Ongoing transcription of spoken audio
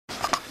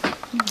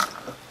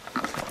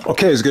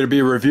Okay, it's going to be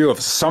a review of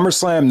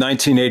SummerSlam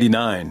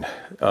 1989.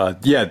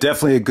 Yeah,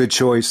 definitely a good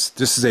choice.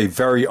 This is a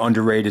very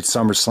underrated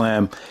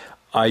SummerSlam.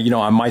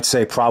 I might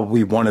say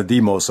probably one of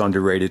the most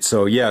underrated.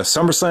 So yeah,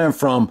 SummerSlam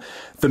from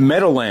the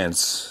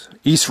Meadowlands,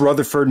 East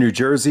Rutherford, New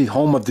Jersey,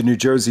 home of the New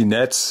Jersey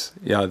Nets.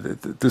 Yeah,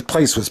 the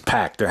place was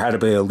packed. There had to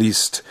be at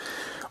least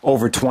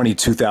over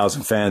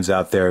 22,000 fans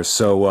out there.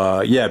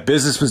 So yeah,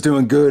 business was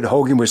doing good.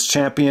 Hogan was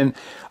champion.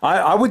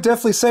 I would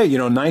definitely say,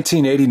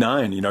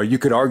 1989, you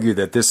could argue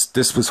that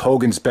this was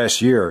Hogan's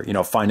best year,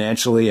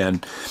 financially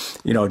and,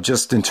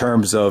 just in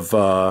terms of,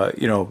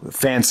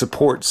 fan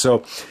support. So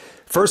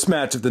first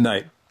match of the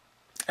night.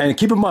 And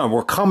keep in mind,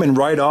 we're coming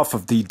right off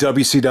of the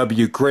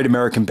WCW Great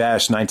American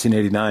Bash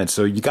 1989.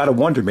 So you got to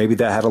wonder, maybe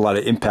that had a lot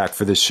of impact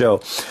for this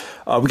show.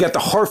 We got the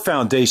Hart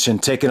Foundation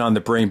taking on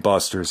the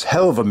Brainbusters.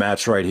 Hell of a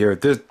match right here.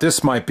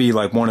 This might be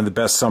like one of the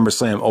best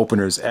SummerSlam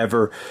openers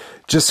ever.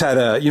 Just had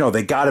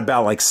they got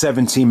about like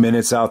 17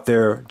 minutes out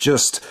there.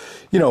 Just,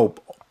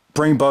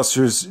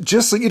 Brainbusters,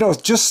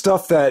 just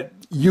stuff that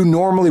you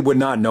normally would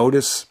not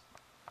notice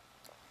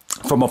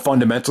from a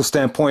fundamental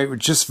standpoint.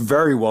 Just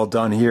very well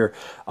done here.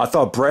 I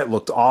thought Brett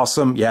looked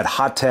awesome. You had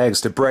hot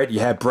tags to Brett. You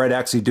had Brett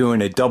actually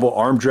doing a double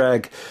arm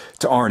drag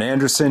to Arn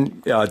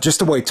Anderson. Just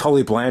the way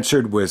Tully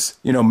Blanchard was,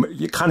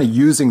 kind of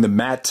using the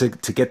mat to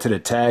get to the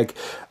tag.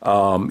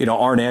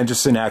 Arn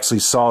Anderson actually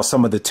saw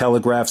some of the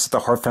telegraphs that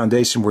the Hart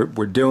Foundation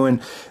were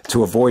doing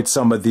to avoid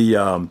some of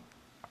the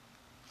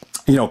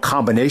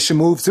combination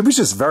moves. It was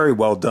just very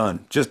well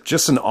done.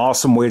 Just an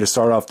awesome way to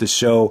start off the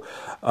show.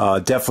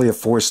 Definitely a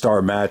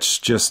 4-star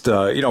match. Just,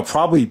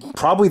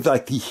 probably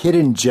like the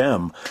hidden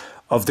gem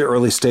of the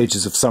early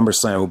stages of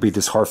SummerSlam will be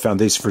this Hart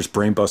Foundation vs.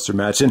 Brainbuster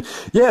match. And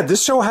yeah,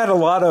 this show had a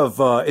lot of,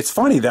 it's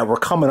funny that we're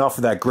coming off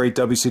of that great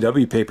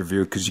WCW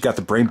pay-per-view because you got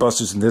the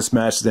Brainbusters in this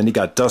match, then you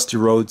got Dusty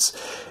Rhodes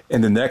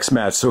in the next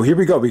match. So here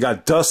we go. We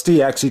got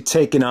Dusty actually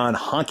taking on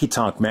Honky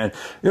Tonk, man.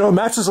 The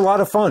match was a lot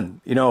of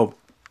fun.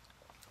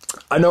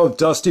 I know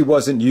Dusty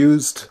wasn't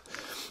used,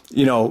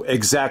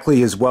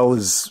 exactly as well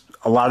as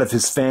a lot of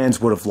his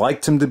fans would have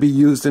liked him to be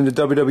used in the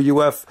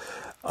WWF.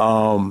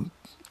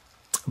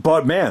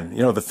 But man,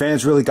 the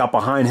fans really got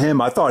behind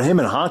him. I thought him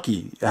and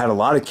Honky had a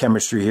lot of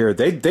chemistry here.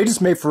 They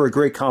just made for a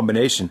great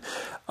combination.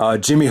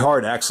 Jimmy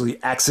Hart actually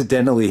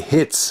accidentally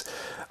hits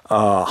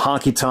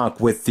Honky Tonk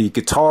with the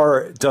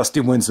guitar. Dusty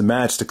wins the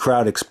match. The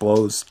crowd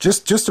explodes.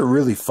 Just a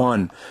really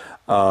fun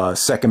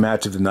second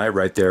match of the night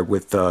right there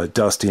with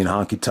Dusty and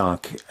Honky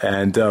Tonk.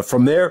 And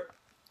from there,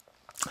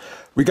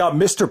 we got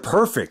Mr.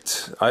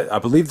 Perfect. I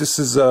believe this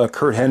is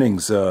Curt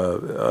Hennig's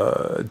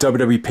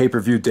WWE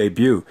pay-per-view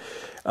debut.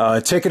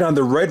 Taking on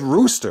the Red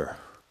Rooster.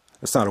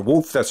 That's not a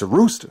wolf, that's a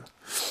rooster.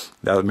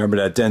 Now remember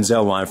that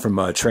Denzel line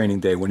from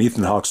Training Day when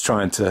Ethan Hawke's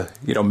trying to,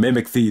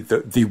 mimic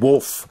the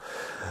wolf.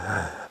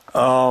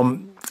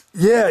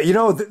 Yeah,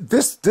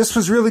 this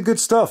was really good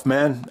stuff,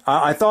 man.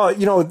 I thought,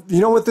 you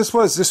know what this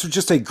was? This was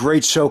just a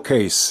great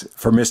showcase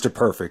for Mr.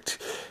 Perfect.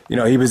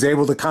 He was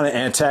able to kind of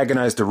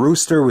antagonize the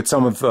Rooster with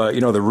some of,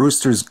 the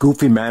Rooster's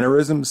goofy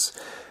mannerisms.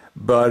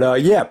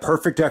 But, yeah,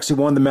 Perfect actually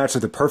won the match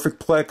with the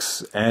Perfect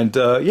Plex. And,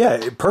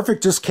 yeah,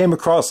 Perfect just came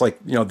across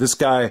like, this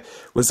guy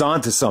was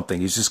onto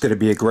something. He's just going to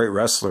be a great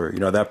wrestler.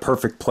 That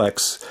Perfect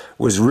Plex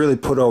was really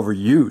put over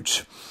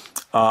huge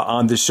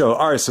on this show.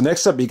 All right, so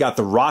next up, you got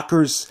the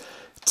Rockers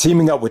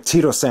teaming up with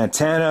Tito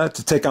Santana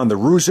to take on the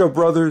Rogeaus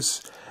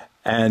brothers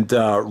and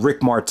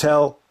Rick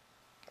Martel.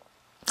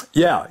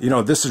 Yeah,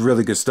 this is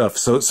really good stuff.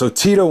 So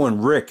Tito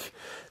and Rick,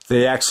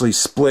 they actually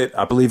split.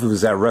 I believe it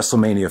was at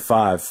WrestleMania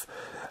 5,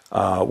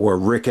 where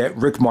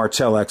Rick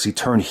Martel actually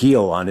turned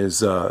heel on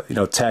his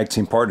tag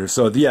team partner.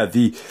 So yeah,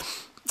 the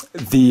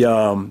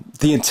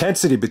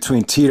intensity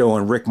between Tito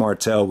and Rick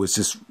Martel was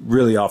just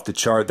really off the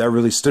chart. That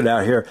really stood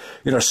out here.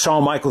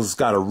 Shawn Michaels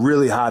got a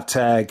really hot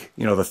tag.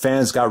 The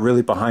fans got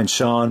really behind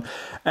Shawn.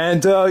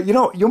 And, you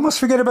almost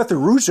forget about the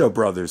Rogeaus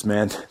brothers,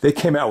 man. They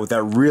came out with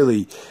that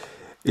really,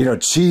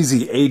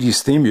 cheesy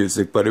 80s theme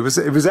music, but it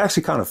was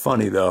actually kind of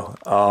funny, though.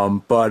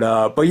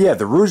 But yeah,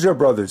 the Rogeaus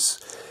brothers,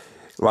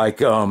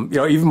 like,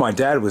 even my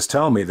dad was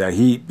telling me that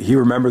he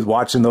remembered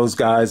watching those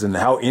guys and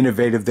how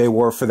innovative they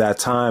were for that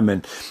time.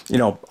 And,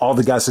 all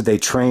the guys that they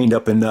trained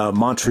up in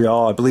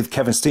Montreal, I believe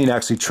Kevin Steen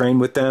actually trained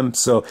with them.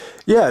 So,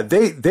 yeah,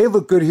 they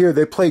look good here.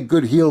 They play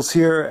good heels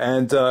here.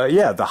 And,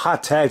 yeah, the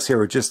hot tags here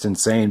are just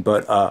insane.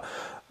 But,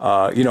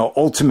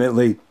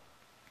 ultimately,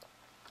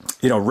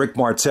 Rick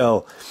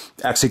Martel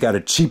actually got a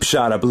cheap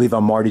shot, I believe,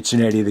 on Marty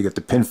Jannetty to get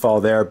the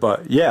pinfall there.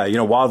 But yeah,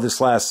 while this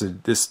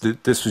lasted, this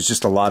was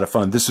just a lot of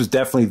fun. This was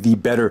definitely the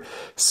better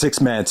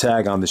 6-man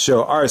tag on the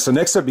show. All right, so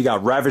next up, you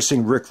got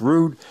Ravishing Rick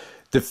Rude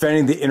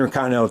defending the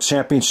Intercontinental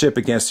Championship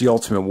against the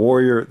Ultimate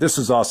Warrior. This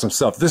was awesome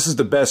stuff. This is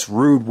the best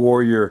Rude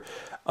Warrior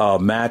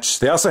match.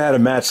 They also had a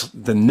match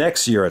the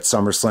next year at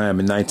SummerSlam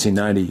in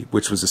 1990,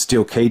 which was a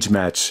steel cage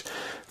match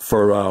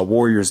for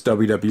Warrior's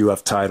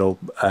WWF title.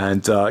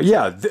 And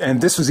yeah,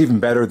 and this was even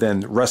better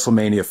than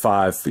WrestleMania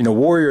 5.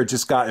 Warrior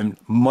just got in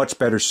much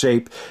better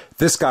shape.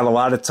 This got a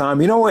lot of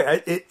time.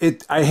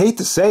 I hate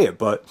to say it,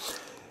 but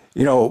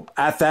you know,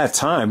 at that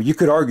time, you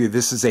could argue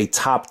this is a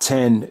top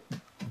 10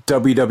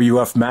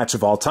 WWF match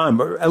of all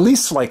time, or at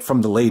least like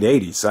from the late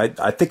 80s.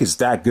 I think it's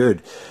that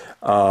good.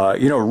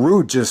 You know,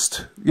 Rude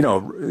just,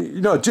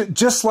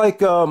 just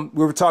like we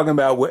were talking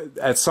about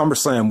at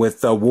SummerSlam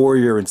with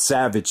Warrior and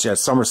Savage at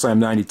SummerSlam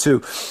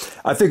 92.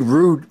 I think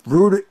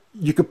Rude,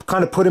 you could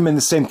kind of put him in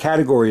the same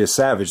category as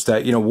Savage,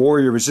 that, you know,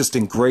 Warrior was just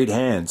in great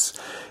hands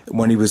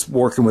when he was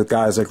working with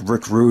guys like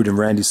Rick Rude and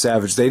Randy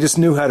Savage. They just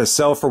knew how to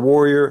sell for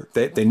Warrior.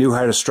 They knew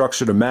how to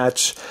structure the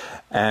match.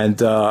 And,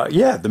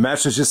 yeah, the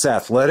match was just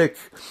athletic.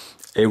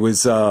 It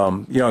was, you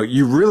know,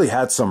 you really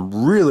had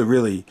some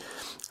really,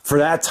 for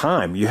that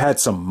time, you had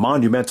some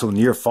monumental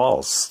near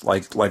falls.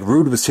 Like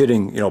Rude was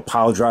hitting, you know,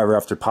 pile driver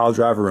after pile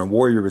driver, and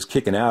Warrior was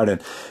kicking out,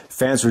 and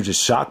fans were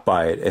just shocked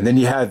by it. And then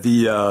you had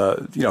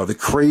the, you know, the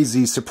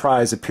crazy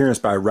surprise appearance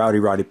by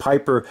Roddy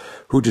Piper,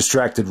 who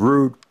distracted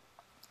Rude.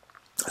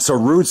 So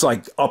Rude's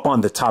like up on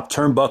the top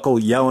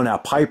turnbuckle yelling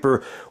at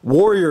Piper.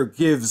 Warrior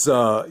gives, you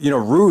know,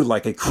 Rude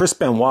like a Chris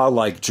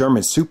Benoit-like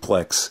German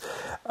suplex.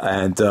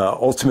 And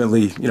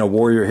ultimately, you know,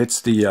 Warrior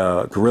hits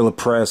the gorilla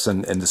press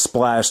and the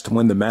splash to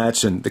win the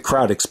match, and the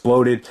crowd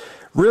exploded.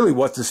 Really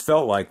what this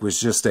felt like was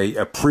just a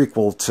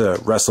prequel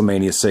to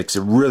WrestleMania 6.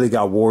 It really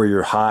got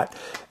Warrior hot,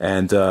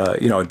 and,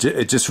 you know,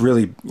 it just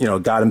really, you know,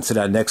 got him to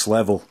that next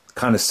level,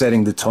 kind of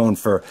setting the tone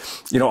for,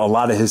 you know, a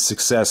lot of his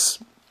success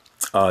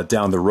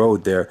down the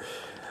road there.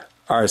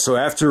 All right, so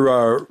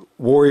after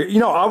Warrior, you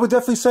know, I would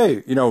definitely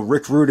say, you know,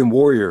 Rick Rude and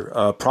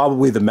Warrior,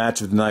 probably the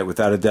match of the night,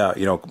 without a doubt.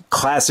 You know,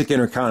 classic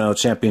Intercontinental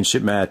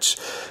Championship match.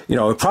 You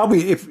know, it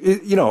probably,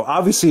 you know,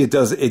 obviously it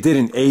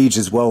didn't age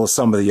as well as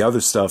some of the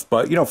other stuff,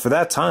 but, you know, for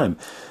that time,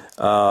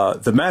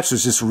 the match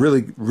was just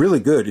really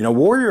good. You know,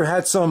 Warrior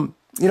had some,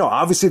 you know,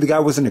 obviously the guy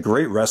wasn't a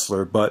great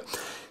wrestler, but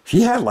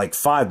he had like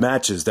 5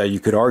 matches that you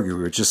could argue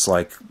were just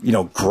like, you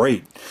know,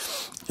 great,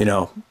 you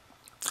know.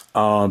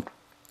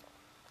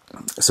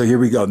 So here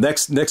we go.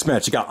 Next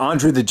match, you got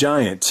Andre the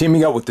Giant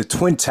teaming up with the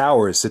Twin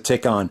Towers to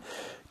take on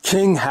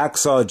King,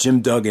 Hacksaw,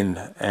 Jim Duggan,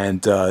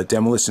 and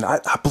Demolition.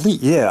 I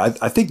believe, yeah,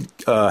 I think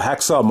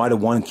Hacksaw might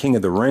have won King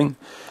of the Ring.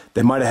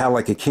 They might have had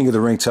like a King of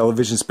the Ring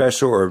television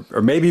special,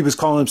 or maybe he was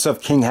calling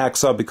himself King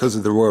Hacksaw because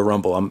of the Royal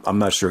Rumble. I'm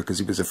not sure, because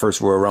he was the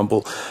first Royal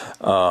Rumble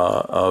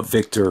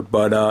victor.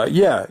 But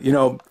yeah, you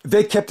know,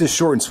 they kept it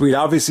short and sweet.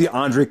 Obviously,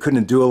 Andre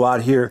couldn't do a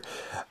lot here.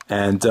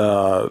 And,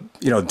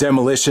 you know,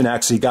 Demolition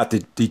actually got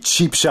the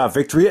cheap shot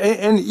victory.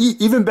 And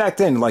even back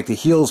then, like, the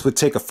heels would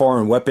take a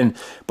foreign weapon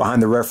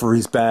behind the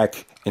referee's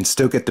back and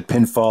still get the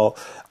pinfall.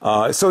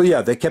 So,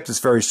 yeah, they kept this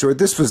very short.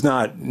 This was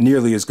not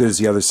nearly as good as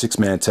the other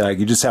 6-man tag.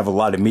 You just have a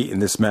lot of meat in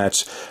this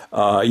match.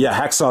 Yeah,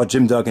 Hacksaw,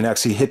 Jim Duggan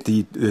actually hit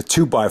the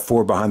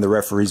 2x4 behind the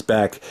referee's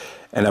back.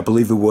 And I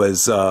believe it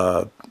was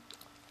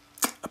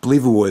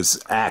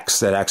Axe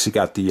that actually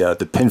got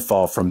the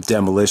pinfall from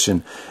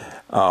Demolition.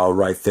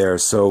 Right there.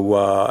 So,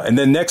 and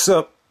then next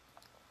up,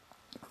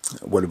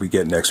 what did we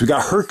get next? We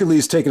got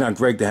Hercules taking on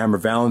Greg the Hammer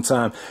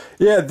Valentine.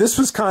 Yeah, this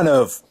was kind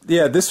of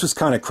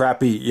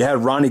crappy. You had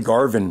Ronnie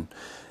Garvin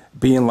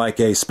being like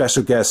a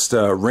special guest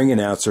ring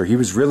announcer. He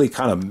was really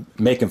kind of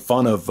making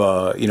fun of,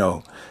 you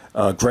know,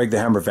 Greg the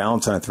Hammer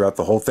Valentine throughout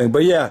the whole thing.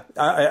 But yeah,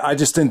 I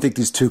just didn't think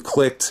these two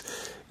clicked.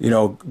 You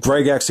know,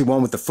 Greg actually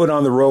won with the foot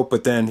on the rope,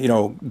 but then, you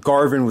know,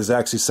 Garvin was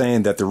actually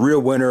saying that the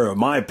real winner, in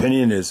my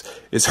opinion, is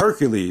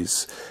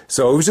Hercules.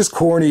 So it was just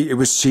corny. It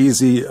was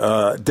cheesy.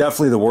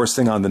 Definitely the worst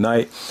thing on the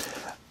night.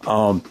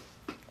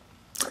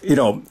 You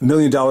know, $1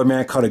 Million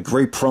Man cut a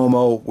great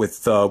promo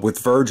with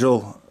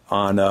Virgil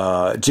on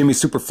Jimmy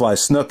Superfly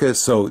Snuka.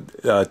 So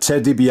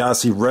Ted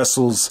DiBiase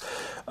wrestles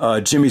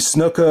Jimmy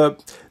Snuka.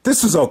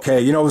 This was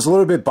okay. You know, it was a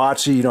little bit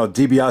botchy. You know,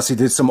 DiBiase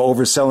did some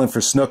overselling for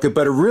Snuka,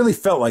 but it really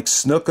felt like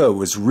Snuka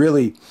was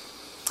really,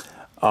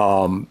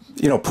 you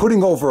know,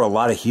 putting over a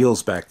lot of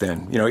heels back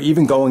then. You know,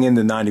 even going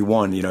into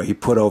 91, you know, he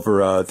put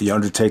over The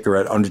Undertaker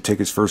at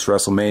Undertaker's first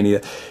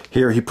WrestleMania.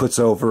 Here he puts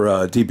over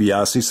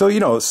DiBiase. So, you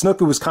know,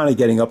 Snuka was kind of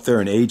getting up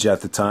there in age at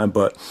the time,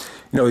 but,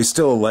 you know, he's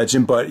still a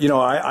legend. But, you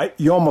know,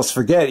 you almost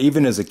forget,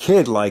 even as a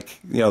kid,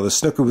 like, you know, the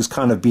Snuka was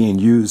kind of being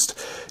used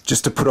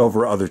just to put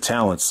over other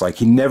talents. Like,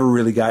 he never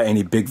really got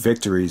any big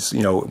victories,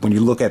 you know, when you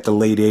look at the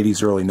late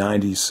 80s, early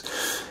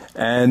 90s.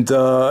 And,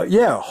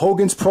 yeah,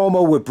 Hogan's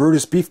promo with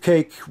Brutus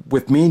Beefcake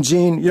with Mean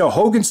Gene. You know,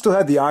 Hogan still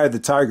had the eye of the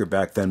tiger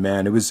back then,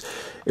 man. It was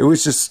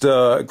just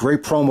a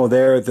great promo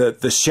there.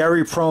 The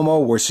Sherry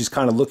promo where she's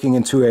kind of looking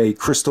into a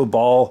crystal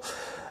ball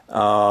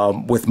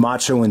with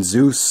Macho and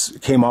Zeus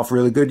came off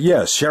really good.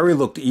 Yeah, Sherry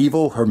looked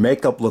evil. Her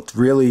makeup looked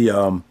really,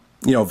 you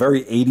know,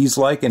 very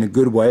 80s-like in a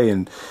good way.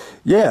 And,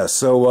 yeah,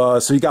 so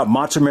you got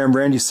Macho Man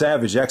Randy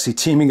Savage actually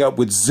teaming up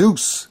with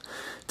Zeus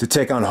to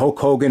take on Hulk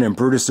Hogan and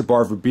Brutus the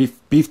Barber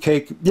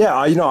Beefcake.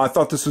 Yeah, you know, I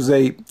thought this was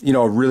a, you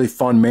know, a really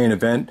fun main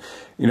event.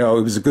 You know,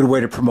 it was a good way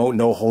to promote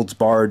No Holds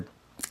Barred.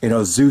 You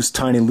know, Zeus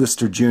Tiny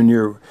Lister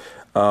Jr.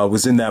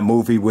 Was in that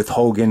movie with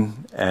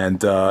Hogan,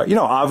 and you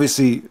know,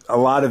 obviously a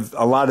lot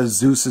of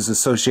Zeus's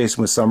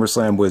association with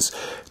SummerSlam was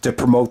to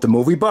promote the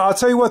movie. But I'll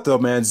tell you what, though,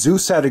 man,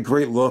 Zeus had a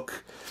great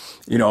look.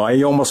 You know,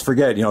 I almost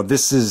forget. You know,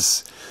 this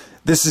is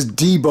This is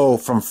Debo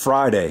from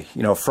Friday.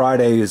 You know,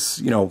 Friday is,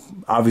 you know,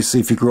 obviously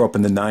if you grew up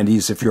in the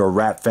 90s, if you're a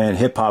rap fan,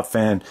 hip hop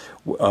fan,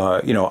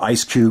 you know,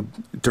 Ice Cube,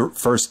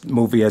 first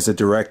movie as a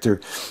director,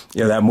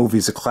 you know, that movie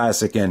is a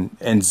classic.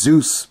 And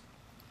Zeus,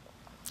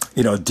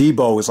 you know,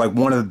 Debo is like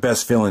one of the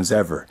best villains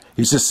ever.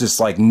 He's just this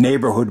like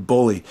neighborhood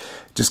bully,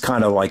 just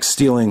kind of like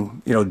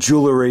stealing, you know,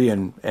 jewelry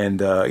and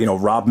you know,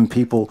 robbing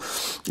people,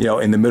 you know,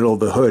 in the middle of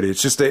the hood.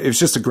 It's just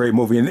a great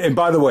movie. And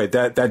by the way,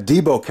 that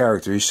Debo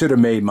character, he should have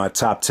made my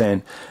top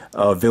 10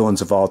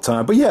 villains of all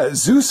time. But yeah,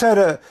 Zeus had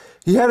a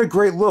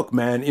great look,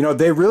 man. You know,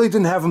 they really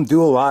didn't have him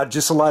do a lot,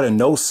 just a lot of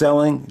no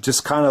selling,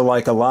 just kind of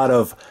like a lot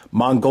of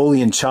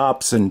Mongolian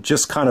chops and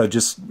just kind of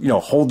just, you know,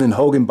 holding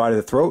Hogan by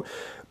the throat.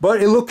 But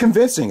it looked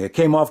convincing. It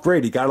came off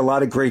great. He got a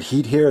lot of great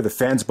heat here. The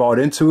fans bought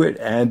into it.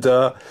 And,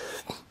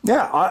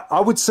 yeah, I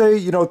would say,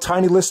 you know,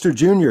 Tiny Lister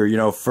Jr., you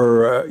know,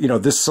 for, you know,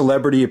 this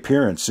celebrity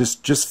appearance,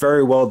 just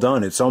very well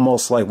done. It's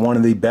almost like one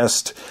of the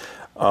best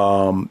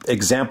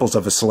examples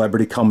of a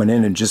celebrity coming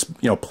in and just,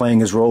 you know, playing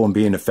his role and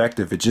being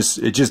effective. It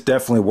just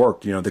definitely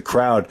worked. You know, the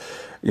crowd,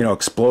 you know,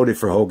 exploded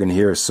for Hogan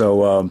here.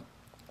 So,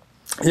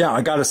 yeah,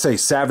 I got to say,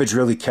 Savage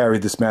really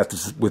carried this match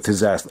with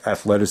his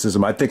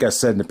athleticism. I think I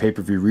said in the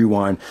pay-per-view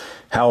rewind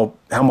how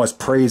much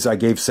praise I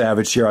gave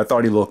Savage here. I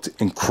thought he looked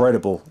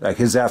incredible. Like,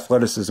 his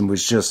athleticism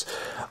was just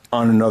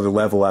on another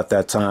level at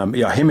that time.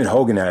 Yeah, him and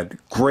Hogan had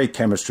great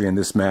chemistry in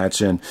this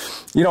match. And,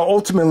 you know,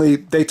 ultimately,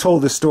 they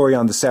told this story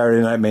on the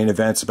Saturday Night Main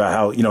Events about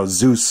how, you know,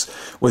 Zeus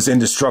was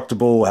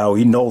indestructible, how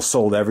he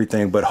no-sold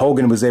everything, but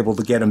Hogan was able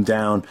to get him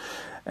down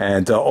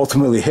and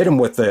ultimately hit him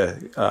with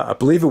the, I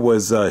believe it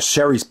was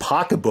Sherry's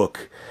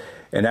pocketbook,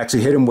 and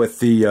actually hit him with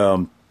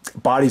the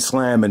body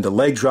slam and the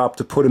leg drop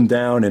to put him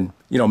down. And,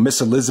 you know, Miss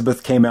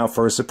Elizabeth came out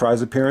for a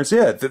surprise appearance.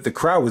 Yeah, the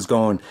crowd was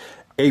going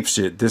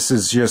apeshit. This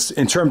is just,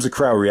 in terms of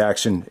crowd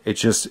reaction, it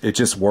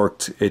just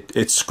worked.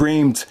 It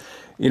screamed,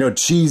 you know,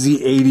 cheesy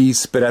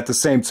 80s, but at the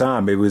same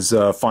time, it was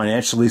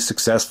financially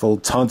successful.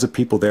 Tons of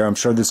people there. I'm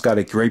sure this got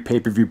a great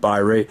pay-per-view buy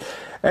rate.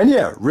 And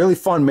yeah, really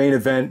fun main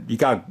event. You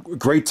got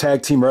great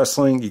tag team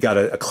wrestling. You got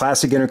a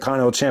classic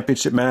Intercontinental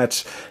Championship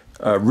match.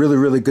 Really,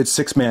 really good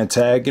six-man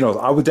tag. You know,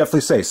 I would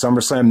definitely say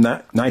SummerSlam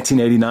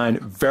 1989,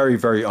 very,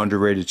 very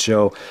underrated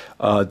show.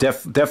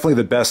 Definitely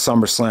the best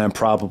SummerSlam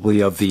probably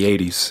of the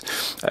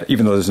 80s,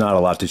 even though there's not a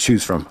lot to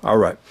choose from. All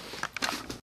right.